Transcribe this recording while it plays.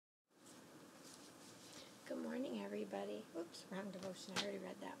everybody. Oops, wrong devotion. I already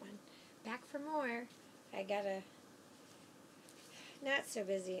read that one. Back for more. I got a not so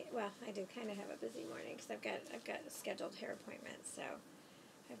busy. Well, I do kind of have a busy morning because I've got a scheduled hair appointment. So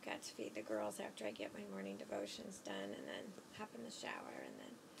I've got to feed the girls after I get my morning devotions done, and then hop in the shower and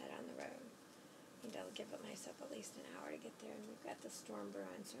then head on the road. I'll give myself at least an hour to get there, and we've got the storm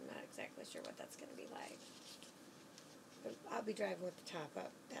brewing, so I'm not exactly sure what that's going to be like. But I'll be driving with the top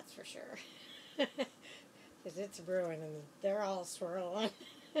up, that's for sure. Because it's brewing, and they're all swirling.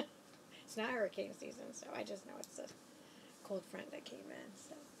 It's not hurricane season, so I just know it's a cold front that came in,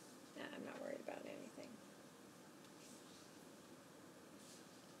 so I'm not worried about anything.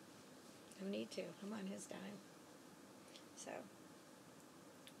 No need to. I'm on his dime. So,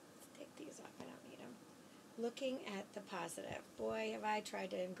 let's take these off. I don't need them. Looking at the positive. Boy, have I tried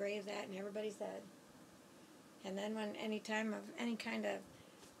to engrave that in everybody's head. And then when any time of any kind of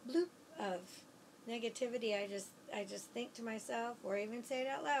bloop of negativity, I just think to myself, or even say it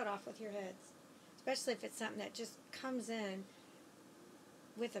out loud, off with your heads. Especially if it's something that just comes in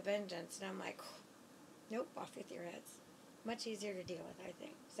with a vengeance. And I'm like, nope, off with your heads. Much easier to deal with, I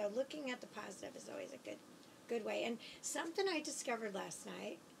think. So looking at the positive is always a good way. And something I discovered last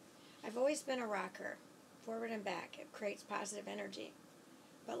night, I've always been a rocker, forward and back. It creates positive energy.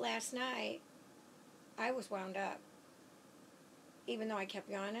 But last night, I was wound up. Even though I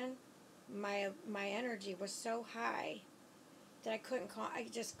kept yawning, my energy was so high that I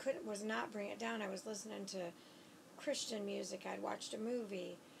was not bring it down. I was listening to Christian music. I'd watched a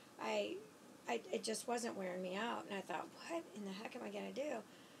movie. It just wasn't wearing me out. And I thought, what in the heck am I going to do?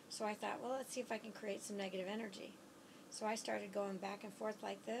 So I thought, well, let's see if I can create some negative energy. So I started going back and forth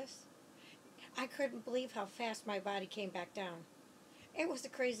like this. I couldn't believe how fast my body came back down. It was the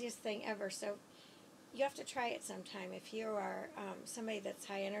craziest thing ever. So you have to try it sometime. If you are somebody that's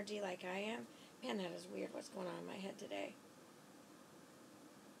high energy like I am, man, that is weird what's going on in my head today.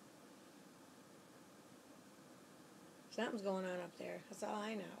 Something's going on up there. That's all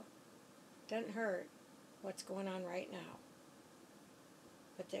I know. Doesn't hurt what's going on right now.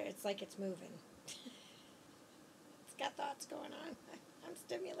 But it's like it's moving. It's got thoughts going on. I'm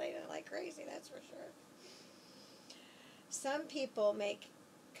stimulated like crazy, that's for sure. Some people make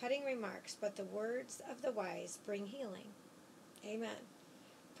cutting remarks, but the words of the wise bring healing. Amen.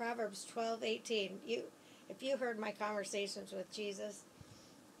 Proverbs 12:18. If you heard my conversations with Jesus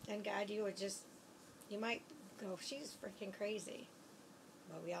and God, you might go, she's freaking crazy.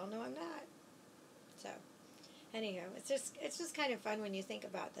 But we all know I'm not. So, anyhow, it's just kind of fun when you think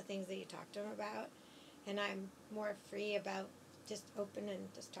about the things that you talk to him about, and I'm more free about just open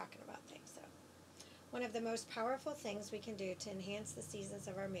and just talking about things. So, one of the most powerful things we can do to enhance the seasons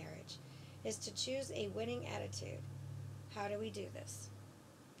of our marriage is to choose a winning attitude. How do we do this?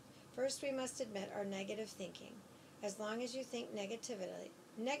 First, we must admit our negative thinking. As long as you think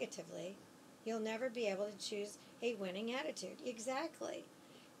negatively, you'll never be able to choose a winning attitude. Exactly.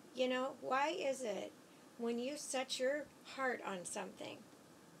 You know, why is it when you set your heart on something,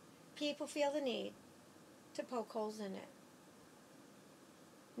 people feel the need to poke holes in it,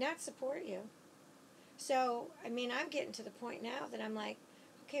 not support you? So, I mean, I'm getting to the point now that I'm like,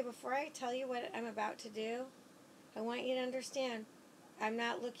 okay, before I tell you what I'm about to do, I want you to understand I'm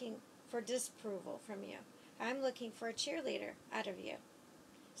not looking for disapproval from you. I'm looking for a cheerleader out of you.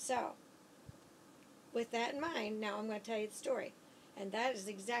 So, with that in mind, now I'm going to tell you the story. And that is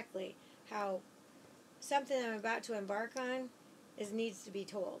exactly how something I'm about to embark on needs to be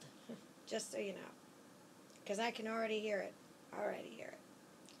told. Just so you know. Because I can already hear it.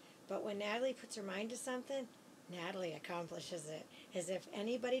 But when Natalie puts her mind to something, Natalie accomplishes it. As if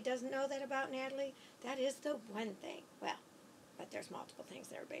anybody doesn't know that about Natalie, that is the one thing. Well, but there's multiple things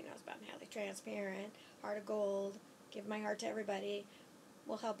that everybody knows about Natalie. Transparent, heart of gold, give my heart to everybody,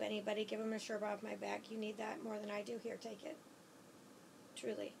 will help anybody, give them a shirt off my back. You need that more than I do. Here, take it.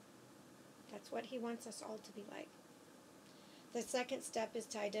 Truly. That's what he wants us all to be like. The second step is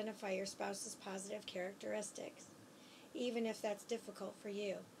to identify your spouse's positive characteristics, even if that's difficult for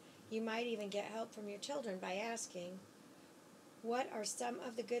you. You might even get help from your children by asking, what are some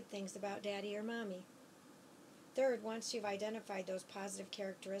of the good things about Daddy or Mommy? Third, once you've identified those positive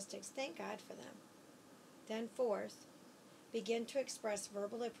characteristics, thank God for them. Then fourth, begin to express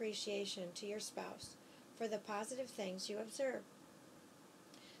verbal appreciation to your spouse for the positive things you observe.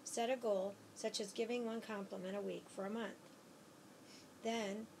 Set a goal, such as giving one compliment a week for a month.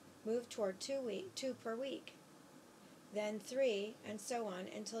 Then move toward two per week. Then 3, and so on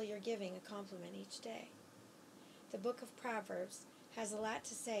until you're giving a compliment each day. The book of Proverbs has a lot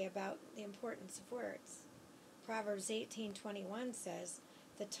to say about the importance of words. Proverbs 18:21 says,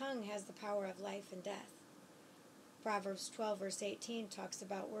 "The tongue has the power of life and death." Proverbs 12, verse 18 talks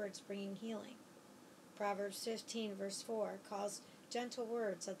about words bringing healing. Proverbs 15, verse 4 calls gentle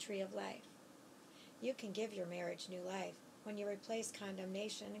words a tree of life. You can give your marriage new life when you replace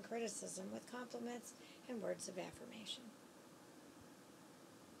condemnation and criticism with compliments and words of affirmation.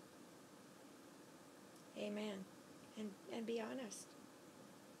 Amen. And be honest.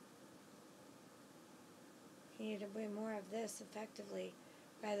 You need to do more of this effectively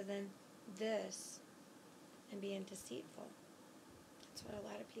rather than this and being deceitful. That's what a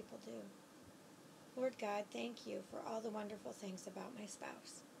lot of people do. Lord God, thank you for all the wonderful things about my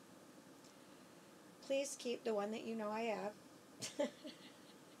spouse. Please keep the one that you know I have.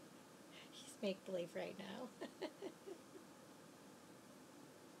 He's make-believe right now.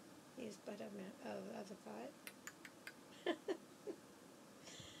 He's but of a thought.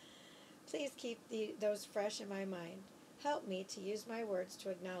 Please keep those fresh in my mind. Help me to use my words to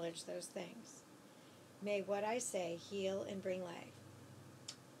acknowledge those things. May what I say heal and bring life.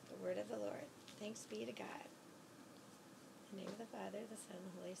 The word of the Lord. Thanks be to God. In the name of the Father, the Son, and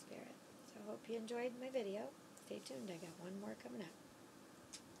the Holy Spirit. So I hope you enjoyed my video. Stay tuned. I got one more coming up.